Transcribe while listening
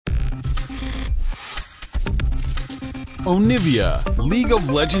Onivia, League of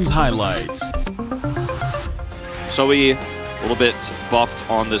Legends highlights. So we a little bit buffed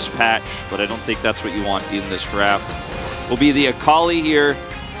on this patch, but I don't think that's what you want in this draft. Will be the Akali here.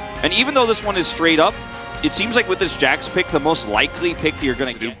 And even though this one is straight up, it seems like with this Jax pick, the most likely pick you're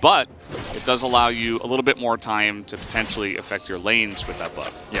going to do. But it does allow you a little bit more time to potentially affect your lanes with that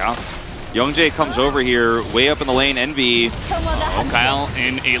buff. Yeah. Youngjae comes over here, way up in the lane, Envy. Oh, Kyle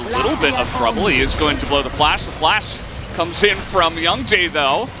in a little bit of trouble. He is going to blow the flash. The flash comes in from Youngjae,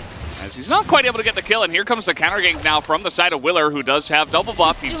 though, as he's not quite able to get the kill. And here comes the counter gank now from the side of Willer, who does have double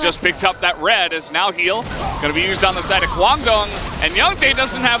buff. He just picked up that red as now heal. Going to be used on the side of Kwangdong. And Youngjae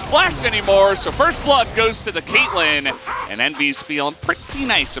doesn't have flash anymore, so first blood goes to the Caitlyn. And Envy's feeling pretty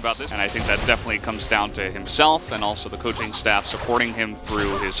nice about this. And I think that definitely comes down to himself and also the coaching staff supporting him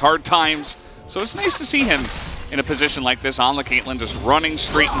through his hard times. So it's nice to see him in a position like this on the Caitlyn, just running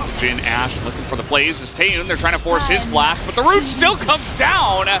straight into Jin Ash, looking for the plays. As Taeyun, they're trying to force his blast, but the root still comes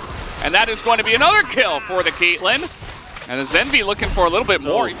down. And that is going to be another kill for the Caitlyn. And the Envy looking for a little bit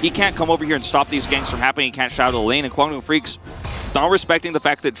more. He can't come over here and stop these ganks from happening. He can't shout to the lane. And Kwangdong Freecs, not respecting the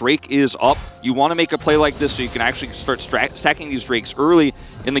fact that Drake is up. You want to make a play like this so you can actually start stacking these Drakes early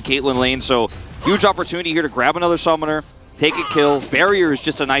in the Caitlyn lane. So huge opportunity here to grab another summoner, take a kill. Barrier is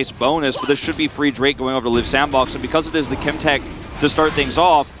just a nice bonus, but this should be free Drake going over to Liiv SANDBOX. And because it is the Chemtech to start things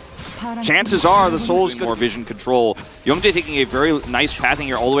off, chances are the Soul's more vision control. Youngjae taking a very nice pathing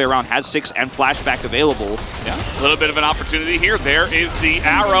here all the way around, has 6 and flashback available. Yeah, a little bit of an opportunity here. There is the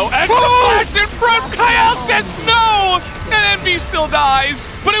arrow, and the flash in front! Kyle says no! And Envy still dies,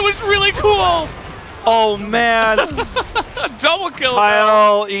 but it was really cool! Oh, man. Double kill.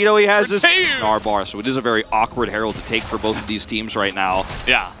 Kyle, you know, he has this Taeyun. bar, so it is a very awkward herald to take for both of these teams right now.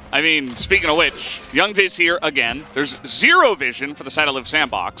 Yeah, I mean, speaking of which, Youngjae's here again. There's 0 vision for the side of Liiv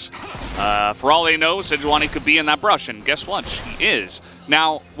SANDBOX. For all they know, Sejuani could be in that brush, and guess what? She is.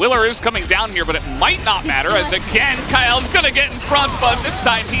 Now, Willer is coming down here, but it might not matter, as again, Kyle's gonna get in front, but this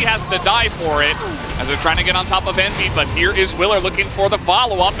time he has to die for it, as they're trying to get on top of Envy, but here is Willer looking for the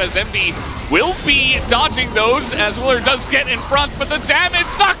follow-up, as Envy will be dodging those, as Willer does get in front, but the damage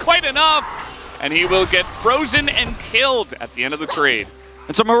not quite enough, and he will get frozen and killed at the end of the trade.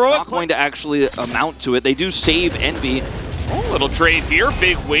 And some heroic going to actually amount to it. They do save Envy. Oh, little trade here,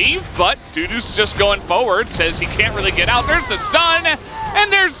 big wave, but Dudu's just going forward, says he can't really get out. There's the stun,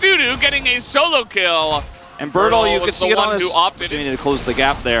 and there's Dudu getting a solo kill. And Birdall, you can see it on his who opted to close the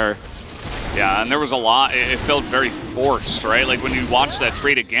gap there. Yeah, and there was a lot. It felt very forced, right? Like when you watch that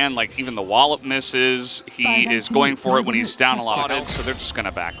trade again, like even the wallop misses, he is going for it when he's down a lot of health, so they're just going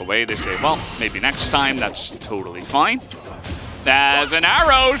to back away. They say, well, maybe next time, that's totally fine. As an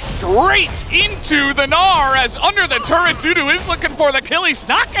arrow straight into the Gnar, as under the turret, Dudu is looking for the kill. He's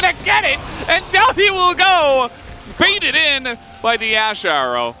not going to get it, and down he will go. Baited in by the Ash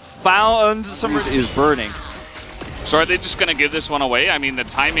arrow. Found some is burning. So are they just going to give this one away? I mean, the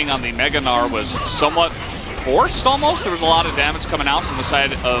timing on the Mega Gnar was somewhat forced almost. There was a lot of damage coming out from the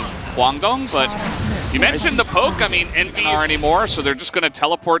side of Kwangdong, but you mentioned the poke. I mean, Envy aren't anymore, so they're just going to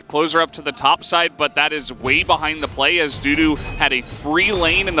teleport closer up to the top side, but that is way behind the play as Dudu had a free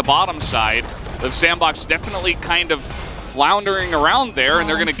lane in the bottom side. Liiv SANDBOX definitely kind of floundering around there, and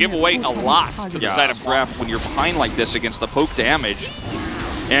they're going to give away a lot to the side of draft when you're behind like this against the poke damage.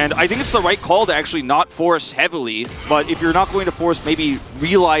 And I think it's the right call to actually not force heavily, but if you're not going to force, maybe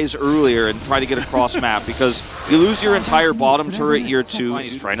realize earlier and try to get across map, because you lose your entire bottom turret here too.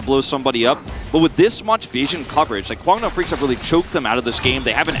 He's trying to blow somebody up. But with this much vision coverage, like Kwangdong Freecs have really choked them out of this game.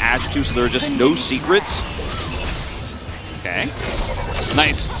 They have an Ashe too, so there are just no secrets. Okay.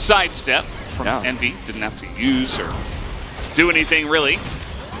 Nice sidestep from Envy. Didn't have to use or do anything really.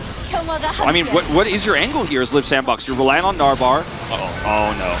 I mean, what is your angle here as Liiv SANDBOX? You're relying on Narbar.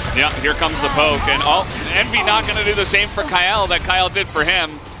 Oh, no. Yeah, here comes the poke. And Envy not going to do the same for Kyle that Kyle did for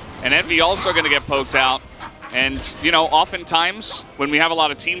him. And Envy also going to get poked out. And, you know, oftentimes when we have a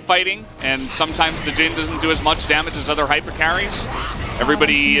lot of team fighting and sometimes the Jhin doesn't do as much damage as other hyper carries,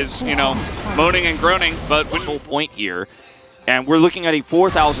 everybody is, you know, moaning and groaning. But whole point here. And we're looking at a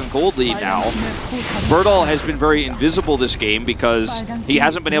 4,000 gold lead now. Birdall has been very invisible this game because he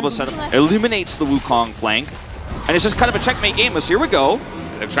hasn't been able to set up, eliminates the Wukong flank. And it's just kind of a checkmate game. As here we go.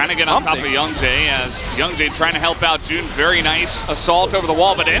 They're trying to get on top of Youngjae as Youngjae trying to help out June. Very nice assault over the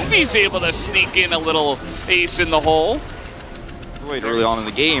wall, but Envy's able to sneak in a little ace in the hole. Right early on in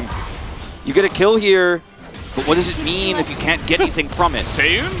the game. You get a kill here, but what does it mean if you can't get anything from it?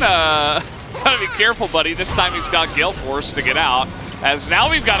 Taeyun, gotta be careful, buddy. This time he's got Gale Force to get out. As now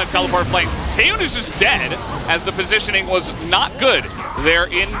we've got a teleport flank. Taeyun is just dead, as the positioning was not good. there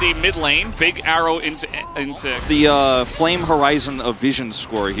in the mid lane. Big arrow into the Flame Horizon of Vision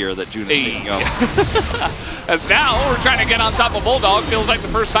score here that June is picking up. As now we're trying to get on top of Bulldog. Feels like the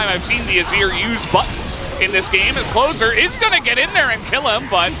first time I've seen the Azir use buttons in this game. As Closer is going to get in there and kill him,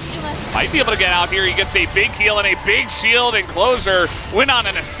 but might be able to get out here. He gets a big heal and a big shield, and Closer went on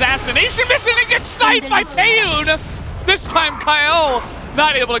an assassination mission and gets sniped by Taeyun. This time Kyle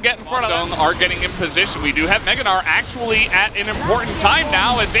not able to get in front of them. Are getting in position. We do have Meganar actually at an important time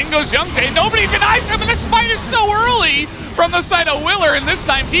now as in goes Youngjae. Nobody denies him, and this fight is so early from the side of Willer, and this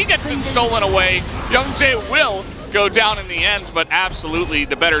time he gets it stolen away. Youngjae will go down in the end, but absolutely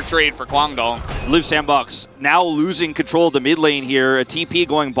the better trade for Kwangdong. Liiv SANDBOX now losing control of the mid lane here. A TP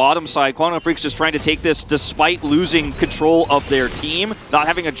going bottom side. Kwangdong Freecs just trying to take this despite losing control of their team. Not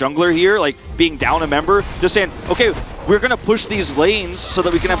having a jungler here, like being down a member. Just saying, okay, we're going to push these lanes so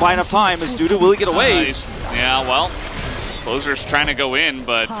that we can buy enough time. As Duda, will he get away? Nice. Yeah, well, Closer's trying to go in,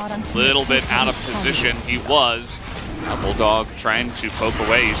 but a little bit out of position. He was. Bulldog trying to poke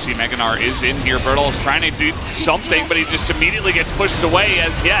away. You see Meganar is in here. Bertol's trying to do something, but he just immediately gets pushed away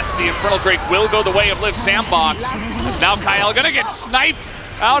as, yes, the Infernal Drake will go the way of Liiv SANDBOX. As now Kyle gonna get sniped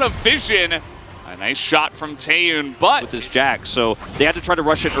out of vision. A nice shot from Taeyun, but with this Jack, so they had to try to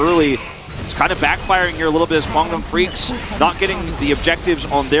rush it early. It's kind of backfiring here a little bit as Kwangdong Freecs not getting the objectives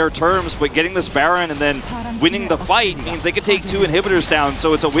on their terms, but getting this Baron and then winning the fight means they could take 2 inhibitors down,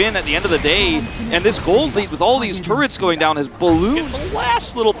 so it's a win at the end of the day. And this gold lead with all these turrets going down has ballooned. The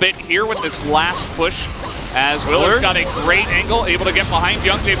last little bit here with this last push as Willer's got a great angle, able to get behind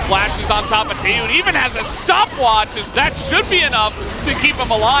Youngjae, flashes on top of Taeyun, even has a stopwatch, as that should be enough to keep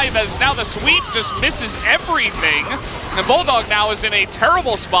him alive, as now the sweep just misses everything. And Bulldog now is in a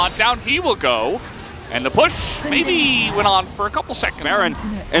terrible spot. Down he will go. And the push maybe went on for a couple seconds. Baron,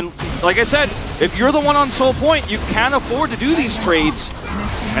 and like I said, if you're the one on Soul Point, you can't afford to do these trades.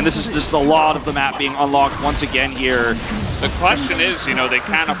 And this is just a lot of the map being unlocked once again here. The question is, you know, they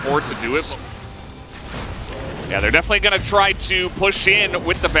can't afford to do it. Yeah, they're definitely going to try to push in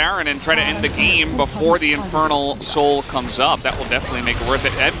with the Baron and try to end the game before the Infernal Soul comes up. That will definitely make it worth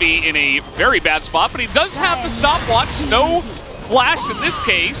it. Envy in a very bad spot, but he does have the stopwatch. No flash in this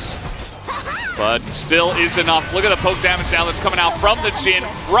case, but still is enough. Look at the poke damage now that's coming out from the Jhin,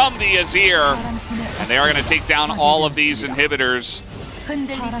 from the Azir. And they are going to take down all of these inhibitors.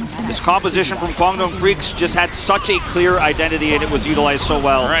 This composition from Kwangdong Freecs just had such a clear identity, and it was utilized so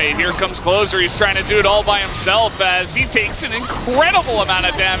well. All right, here comes Closer. He's trying to do it all by himself as he takes an incredible amount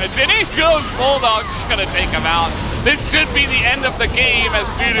of damage. And in goes Bulldog, just going to take him out. This should be the end of the game as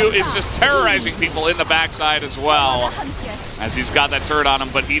Dudu is just terrorizing people in the backside as well. As he's got that turret on him,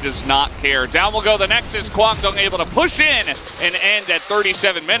 but he does not care. Down will go the Nexus. Kwangdong able to push in and end at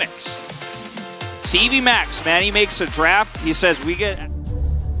 37 minutes. CV Max, man, he makes a draft. He says we get...